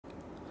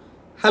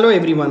Hello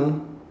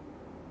everyone.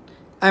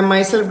 I am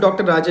myself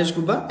Dr. Rajesh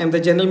Gubba. I am the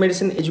general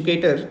medicine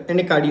educator and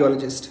a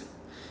cardiologist.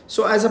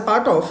 So as a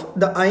part of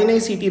the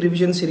CET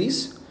revision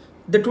series,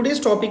 the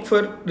today's topic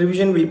for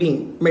revision will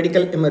be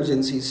medical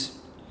emergencies.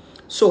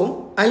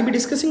 So I'll be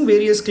discussing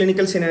various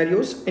clinical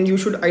scenarios and you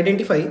should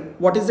identify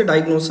what is the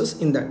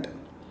diagnosis in that.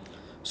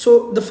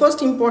 So the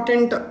first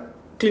important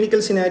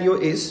clinical scenario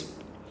is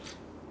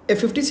a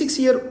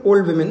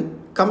 56-year-old woman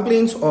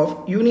complains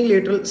of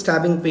unilateral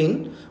stabbing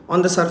pain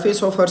on the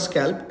surface of her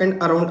scalp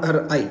and around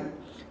her eye.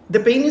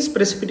 The pain is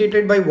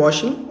precipitated by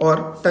washing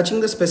or touching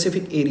the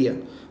specific area.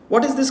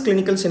 What is this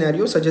clinical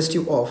scenario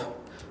suggestive of?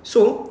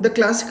 So the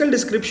classical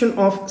description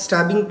of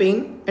stabbing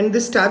pain, and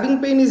this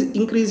stabbing pain is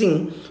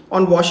increasing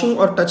on washing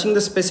or touching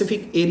the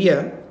specific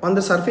area on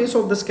the surface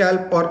of the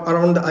scalp or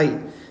around the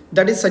eye.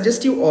 That is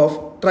suggestive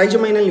of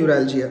trigeminal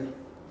neuralgia.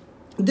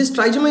 This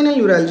trigeminal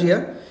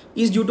neuralgia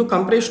is due to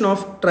compression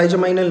of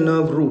trigeminal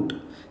nerve root,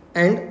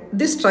 and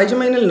this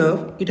trigeminal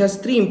nerve, it has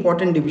three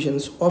important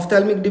divisions: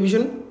 ophthalmic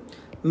division,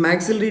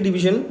 maxillary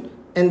division,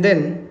 and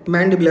then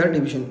mandibular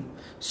division.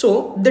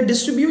 So the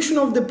distribution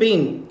of the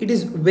pain, it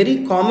is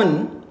very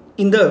common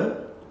in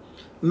the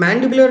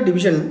mandibular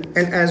division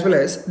and as well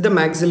as the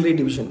maxillary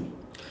division,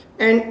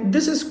 and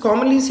this is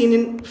commonly seen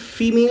in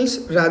females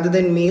rather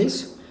than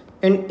males,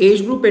 and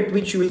age group at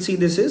which you will see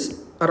this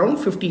is around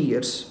 50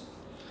 years.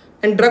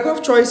 And drug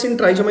of choice in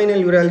trigeminal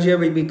neuralgia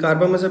will be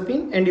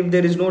carbamazepine, and if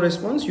there is no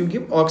response, you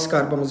give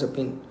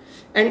oxcarbamazepine.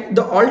 And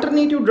the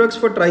alternative drugs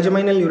for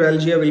trigeminal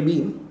neuralgia will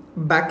be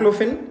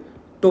baclofen,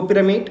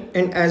 topiramate,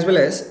 and as well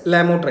as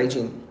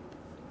lamotrigine.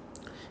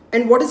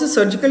 And what is the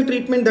surgical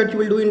treatment that you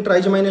will do in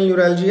trigeminal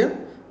neuralgia?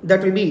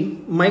 That will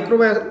be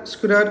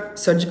microvascular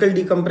surgical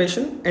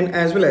decompression and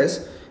as well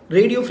as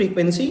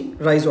radiofrequency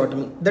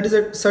rhizotomy. That is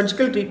a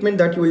surgical treatment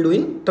that you will do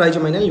in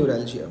trigeminal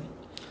neuralgia.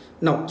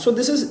 Now, so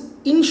this is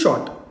in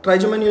short.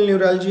 Trigeminal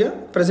neuralgia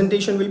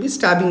presentation will be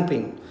stabbing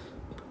pain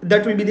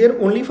that will be there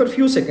only for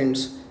few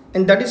seconds,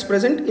 and that is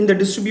present in the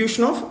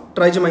distribution of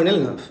trigeminal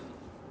nerve.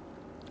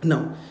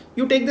 Now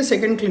you take the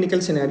second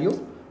clinical scenario.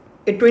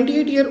 A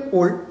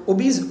 28-year-old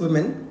obese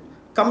woman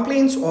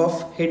complains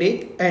of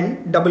headache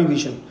and double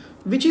vision,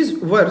 which is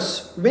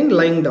worse when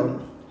lying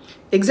down.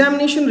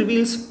 Examination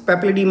reveals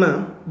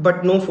papilledema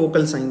but no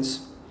focal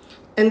signs,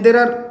 and there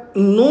are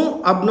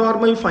no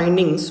abnormal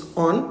findings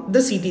on the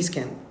CT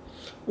scan.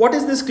 What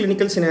is this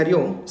clinical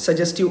scenario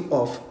suggestive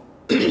of?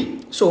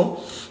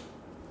 So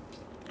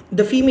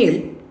the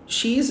female,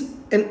 she is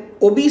an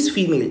obese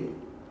female,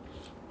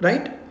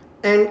 right,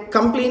 and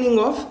complaining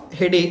of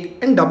headache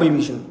and double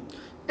vision,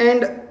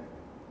 and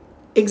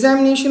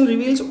examination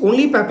reveals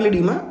only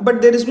papilledema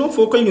but there is no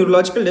focal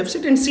neurological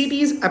deficit, and CT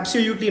is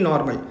absolutely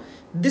normal.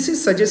 This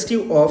is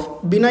suggestive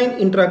of benign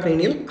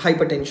intracranial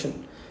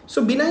hypertension.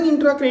 So benign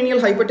intracranial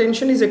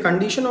hypertension is a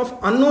condition of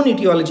unknown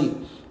etiology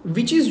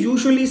which is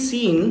usually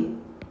seen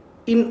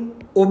in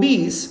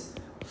obese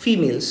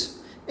females,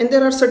 and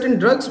there are certain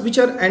drugs which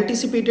are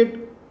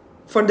anticipated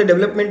for the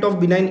development of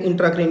benign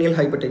intracranial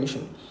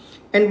hypertension.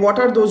 And what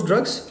are those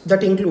drugs?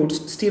 That includes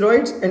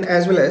steroids and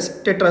as well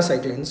as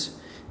tetracyclines.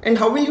 And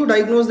how will you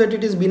diagnose that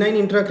it is benign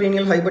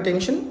intracranial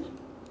hypertension?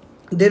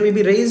 There will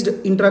be raised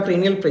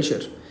intracranial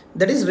pressure,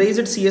 that is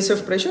raised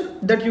CSF pressure,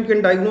 that you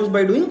can diagnose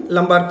by doing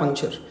lumbar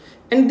puncture.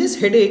 And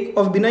this headache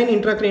of benign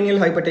intracranial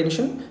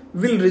hypertension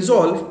will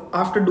resolve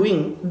after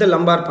doing the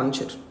lumbar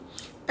puncture.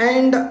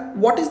 And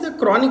what is the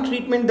chronic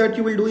treatment that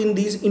you will do in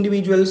these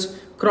individuals?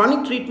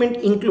 Chronic treatment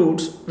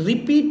includes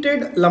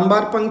repeated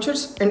lumbar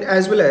punctures and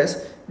as well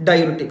as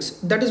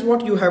diuretics. That is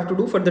what you have to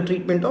do for the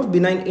treatment of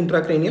benign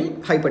intracranial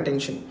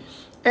hypertension.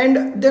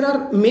 And there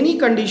are many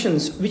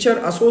conditions which are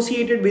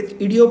associated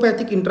with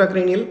idiopathic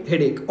intracranial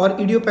headache or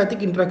idiopathic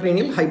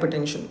intracranial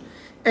hypertension.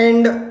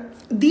 And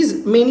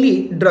these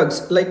mainly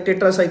drugs like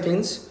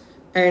tetracyclines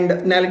and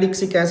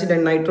nalidixic acid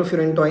and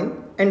nitrofurantoin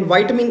and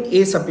vitamin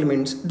A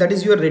supplements, that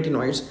is your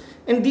retinoids.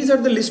 And these are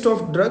the list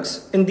of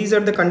drugs and these are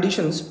the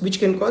conditions which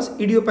can cause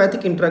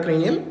idiopathic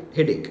intracranial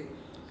headache.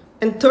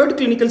 And third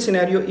clinical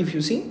scenario, if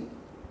you see,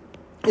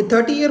 a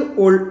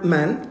 30-year-old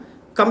man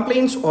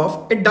complains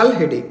of a dull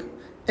headache,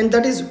 and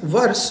that is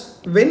worse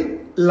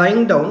when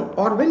lying down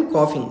or when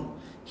coughing.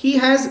 He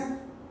has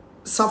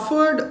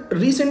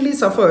recently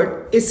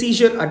suffered a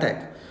seizure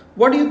attack.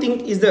 What do you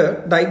think is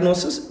the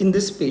diagnosis in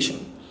this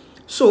patient?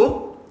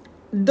 So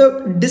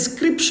the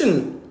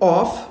description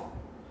of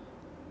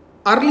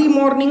early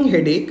morning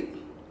headache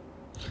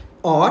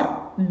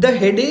or the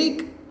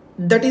headache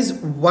that is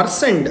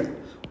worsened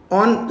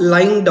on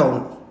lying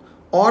down,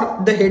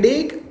 or the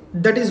headache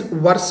that is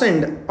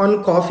worsened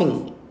on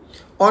coughing,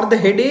 or the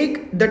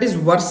headache that is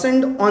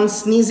worsened on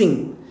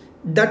sneezing,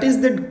 that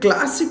is the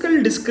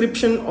classical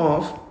description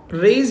of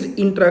raised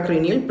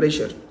intracranial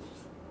pressure,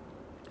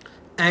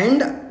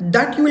 and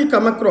that you will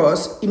come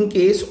across in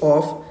case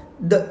of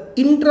the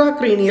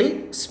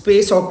intracranial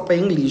space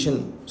occupying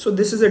lesion. So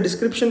this is a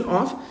description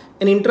of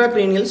an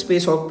intracranial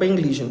space occupying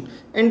lesion,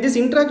 and this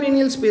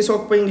intracranial space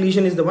occupying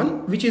lesion is the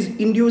one which is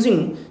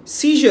inducing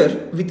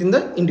seizure within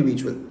the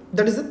individual.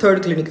 That is the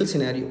third clinical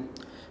scenario.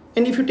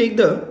 And if you take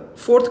the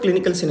fourth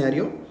clinical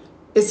scenario,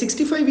 a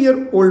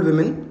 65-year-old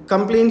woman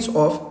complains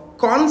of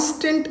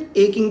constant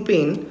aching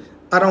pain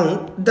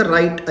around the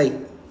right eye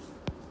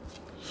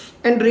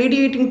and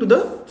radiating to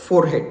the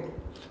forehead.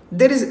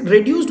 There is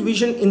reduced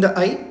vision in the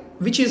eye,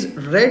 which is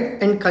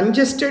red and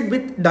congested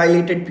with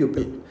dilated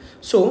pupil.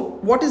 So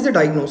what is the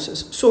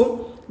diagnosis?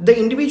 So the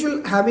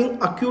individual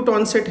having acute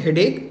onset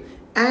headache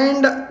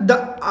and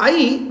the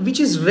eye which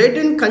is red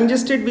and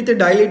congested with a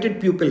dilated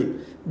pupil,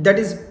 that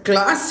is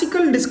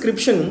classical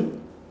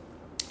description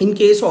in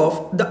case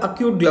of the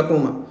acute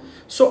glaucoma.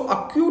 So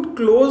acute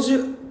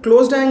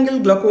closed angle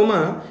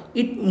glaucoma,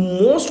 it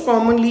most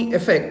commonly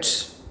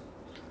affects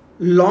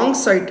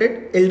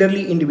long-sighted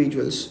elderly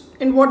individuals.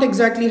 And what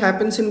exactly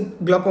happens in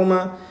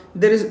glaucoma?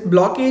 There is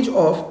blockage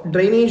of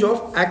drainage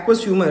of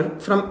aqueous humor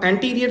from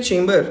anterior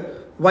chamber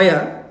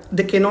via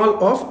the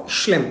canal of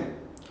Schlemm.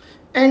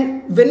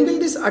 And when will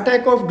this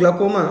attack of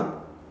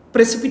glaucoma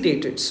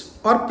precipitate?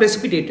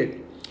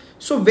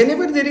 So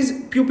whenever there is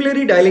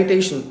pupillary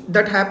dilatation,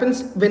 that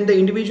happens when the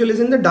individual is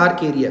in the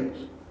dark area,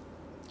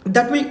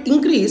 that will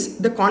increase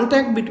the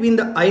contact between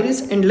the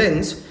iris and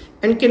lens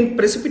and can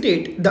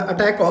precipitate the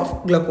attack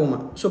of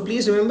glaucoma. So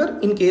please remember,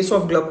 in case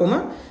of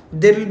glaucoma,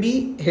 there will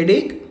be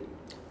headache,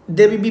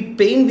 there will be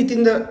pain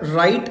within the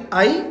right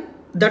eye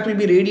that will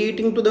be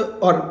radiating to the,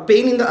 or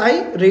pain in the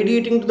eye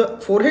radiating to the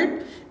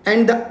forehead,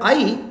 and the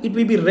eye, it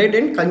will be red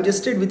and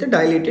congested with a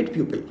dilated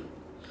pupil.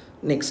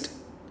 Next,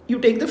 you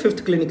take the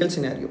fifth clinical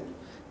scenario.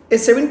 A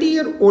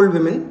 70-year-old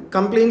woman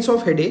complains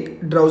of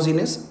headache,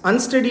 drowsiness,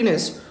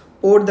 unsteadiness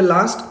over the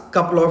last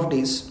couple of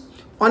days.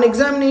 On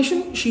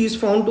examination, she is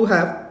found to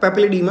have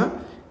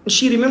papilledema.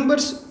 She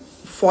remembers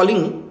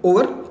falling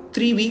over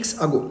 3 weeks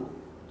ago.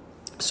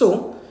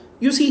 So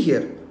you see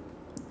here,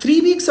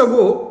 3 weeks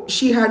ago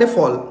she had a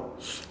fall,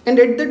 and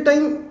at that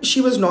time she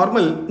was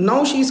normal.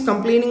 Now she is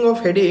complaining of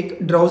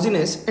headache,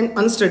 drowsiness and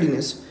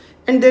unsteadiness,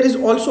 and there is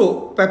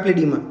also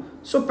papilledema.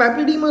 So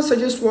papilledema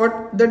suggests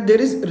what? That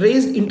there is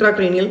raised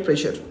intracranial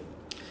pressure.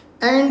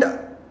 And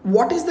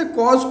what is the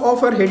cause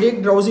of her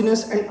headache,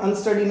 drowsiness and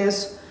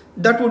unsteadiness?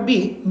 That would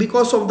be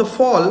because of the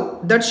fall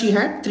that she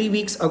had 3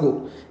 weeks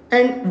ago.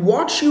 And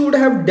what she would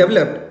have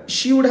developed?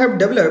 She would have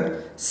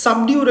developed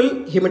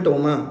subdural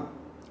hematoma,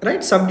 right?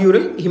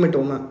 Subdural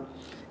hematoma.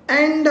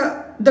 And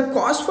the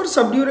cause for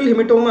subdural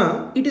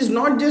hematoma, it is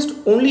not just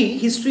only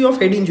history of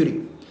head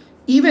injury.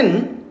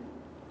 Even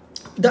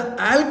the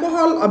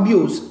alcohol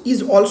abuse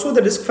is also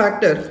the risk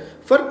factor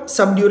for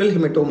subdural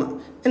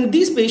hematoma. And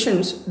these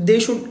patients, they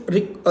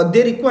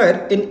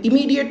require an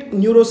immediate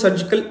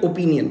neurosurgical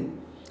opinion,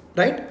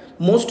 right?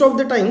 Most of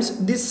the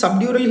times, these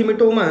subdural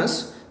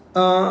hematomas,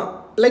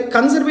 like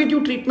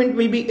conservative treatment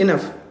will be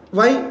enough.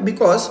 Why?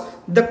 Because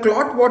the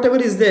clot, whatever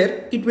is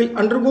there, it will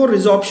undergo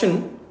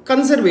resorption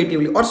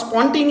conservatively, or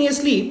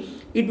spontaneously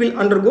it will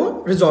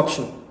undergo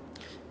resorption.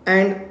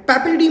 And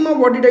papilledema,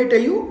 what did I tell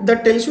you?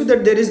 That tells you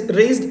that there is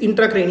raised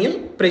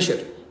intracranial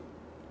pressure.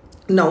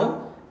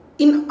 Now,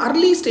 in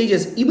early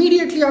stages,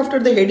 immediately after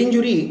the head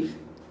injury,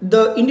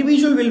 the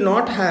individual will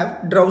not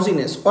have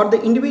drowsiness, or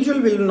the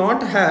individual will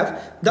not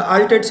have the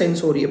altered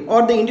sensorium,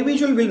 or the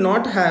individual will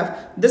not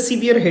have the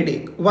severe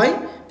headache.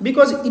 Why?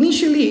 Because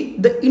initially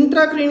the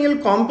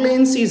intracranial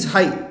compliance is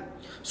high.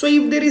 So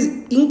if there is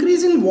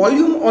increase in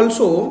volume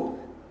also,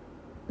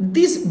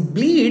 this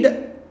bleed,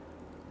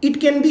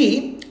 it can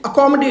be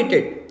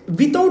accommodated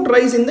without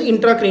rise in the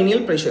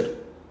intracranial pressure.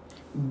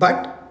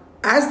 But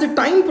as the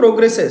time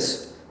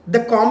progresses,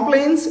 the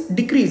compliance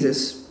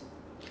decreases.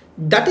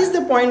 That is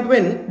the point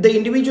when the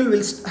individual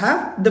will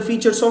have the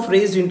features of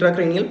raised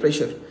intracranial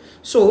pressure.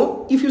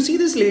 So if you see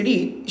this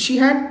lady, she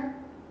had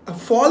a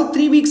fall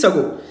 3 weeks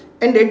ago,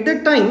 and at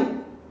that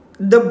time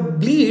the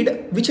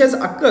bleed which has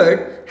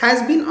occurred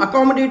has been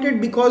accommodated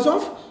because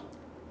of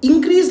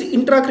increased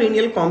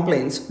intracranial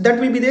compliance that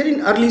will be there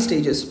in early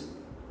stages.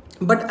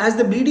 But as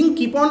the bleeding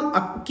keeps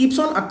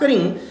on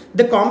occurring,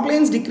 the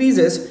compliance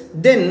decreases,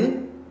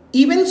 then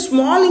even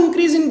small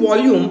increase in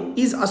volume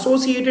is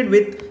associated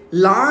with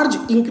large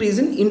increase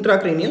in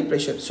intracranial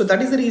pressure. So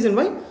that is the reason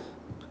why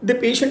the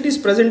patient is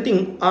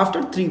presenting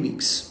after 3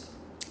 weeks.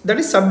 That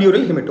is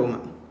subdural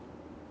hematoma.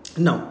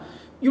 Now,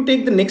 you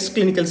take the next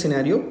clinical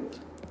scenario.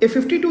 A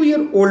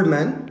 52-year-old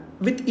man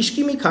with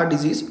ischemic heart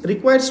disease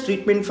requires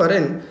treatment for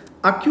an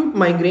acute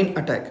migraine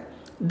attack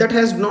that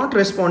has not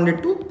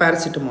responded to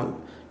paracetamol.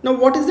 Now,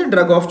 what is the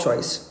drug of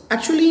choice?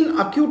 Actually, in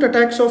acute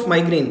attacks of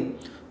migraine,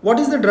 what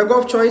is the drug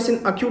of choice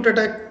in acute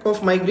attack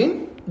of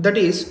migraine? That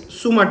is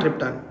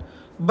sumatriptan.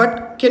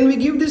 But can we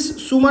give this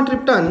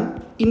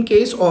sumatriptan in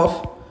case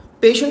of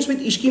patients with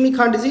ischemic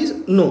heart disease?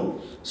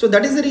 No. So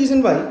that is the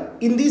reason why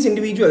in these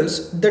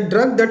individuals, the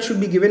drug that should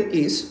be given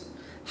is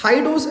high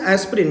dose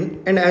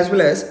aspirin and as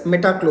well as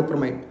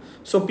metoclopramide.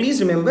 So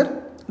please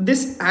remember,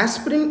 this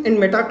aspirin and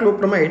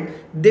metoclopramide,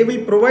 they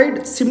will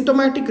provide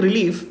symptomatic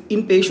relief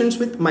in patients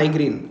with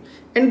migraine.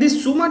 And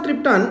this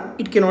sumatriptan,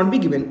 it cannot be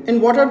given.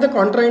 And what are the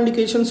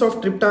contraindications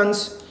of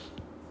triptans?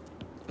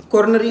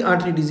 Coronary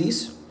artery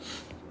disease,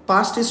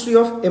 past history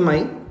of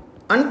MI,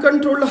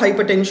 uncontrolled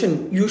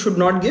hypertension, you should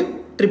not give,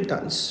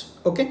 triptans.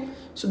 Okay,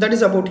 so that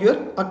is about your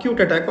acute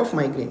attack of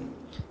migraine.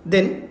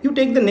 Then you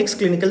take the next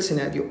clinical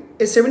scenario.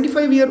 A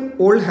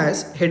 75-year-old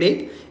has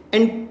headache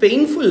and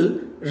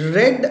painful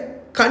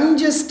red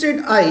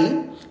congested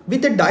eye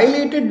with a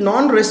dilated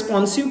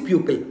non-responsive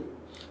pupil.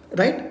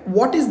 Right?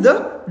 What is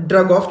the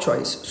drug of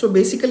choice? So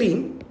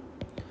basically,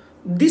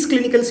 these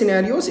clinical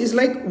scenarios is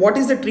like what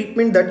is the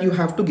treatment that you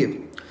have to give.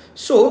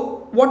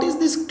 So what is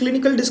this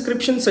clinical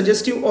description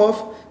suggestive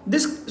of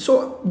this?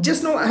 So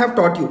just now I have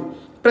taught you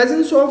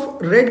presence of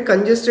red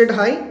congested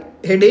eye,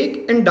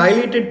 headache and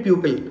dilated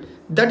pupil.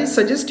 That is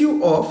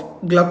suggestive of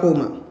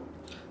glaucoma.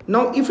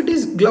 Now if it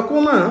is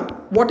glaucoma,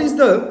 what is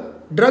the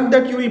drug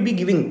that you will be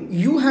giving?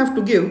 You have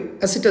to give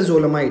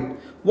acetazolamide.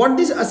 What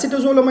this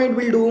acetazolamide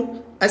will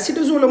do?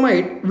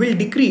 Acetazolamide will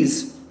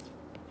decrease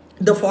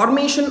the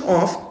formation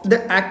of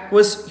the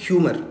aqueous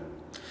humor.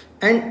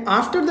 And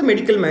after the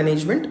medical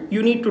management,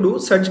 you need to do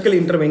surgical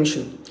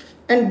intervention.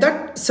 And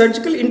that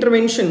surgical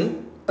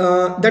intervention,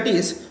 that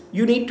is,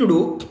 you need to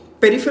do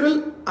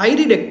peripheral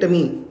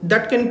iridectomy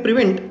that can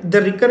prevent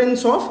the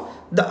recurrence of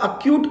the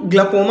acute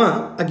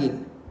glaucoma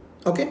again.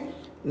 Okay.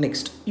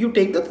 Next, you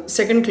take the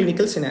second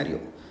clinical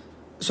scenario.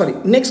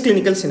 Next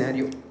clinical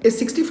scenario. A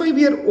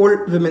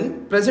 65-year-old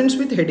woman presents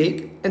with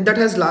headache and that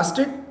has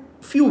lasted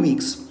few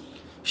weeks.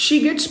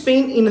 She gets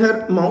pain in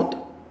her mouth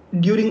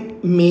during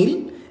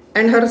meal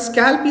and her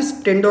scalp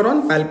is tender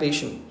on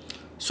palpation.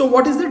 So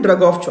what is the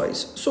drug of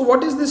choice? So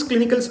what is this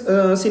clinical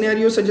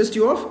scenario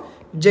suggestive of?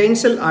 Giant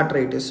cell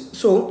arteritis.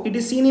 So it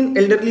is seen in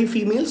elderly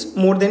females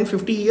more than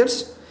 50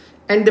 years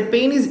and the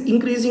pain is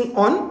increasing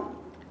on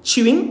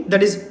chewing,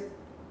 that is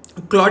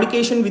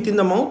claudication within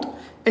the mouth,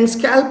 and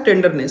scalp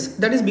tenderness,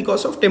 that is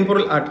because of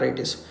temporal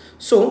arteritis.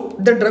 So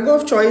the drug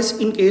of choice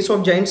in case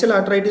of giant cell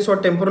arteritis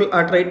or temporal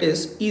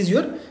arteritis is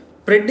your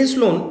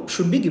prednisolone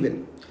should be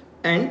given.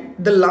 And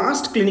the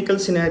last clinical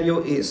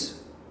scenario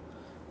is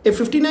a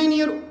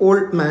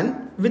 59-year-old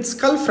man with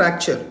skull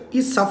fracture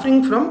is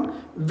suffering from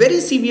very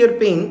severe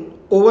pain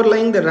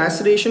overlying the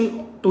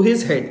laceration to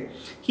his head.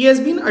 He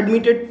has been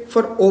admitted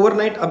for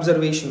overnight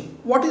observation.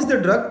 What is the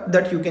drug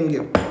that you can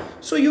give?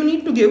 So you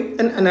need to give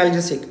an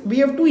analgesic. We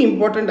have two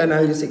important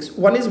analgesics.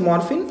 One is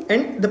morphine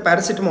and the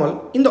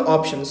paracetamol in the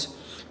options.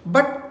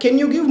 But can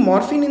you give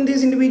morphine in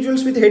these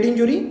individuals with head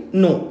injury?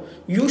 No.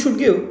 You should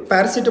give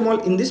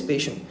paracetamol in this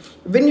patient.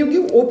 When you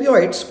give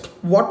opioids,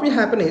 what will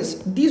happen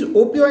is these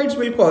opioids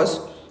will cause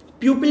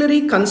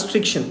pupillary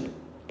constriction.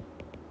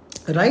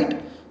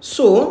 Right?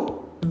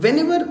 So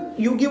whenever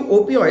you give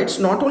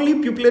opioids, not only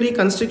pupillary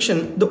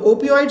constriction, the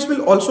opioids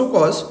will also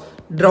cause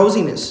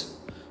drowsiness.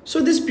 So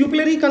this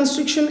pupillary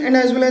constriction and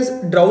as well as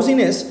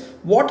drowsiness,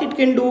 what it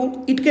can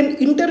do, it can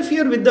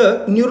interfere with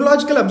the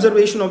neurological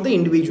observation of the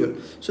individual.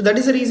 So that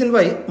is the reason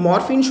why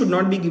morphine should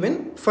not be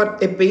given for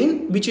a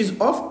pain which is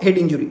of head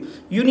injury.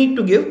 You need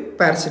to give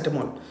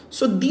paracetamol.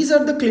 So these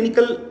are the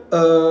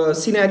clinical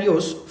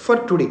scenarios for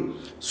today.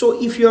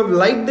 So if you have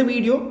liked the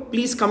video,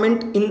 please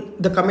comment in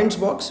the comments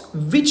box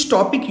which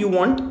topic you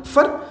want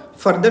for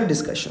further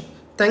discussion.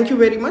 Thank you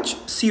very much.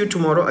 See you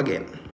tomorrow again.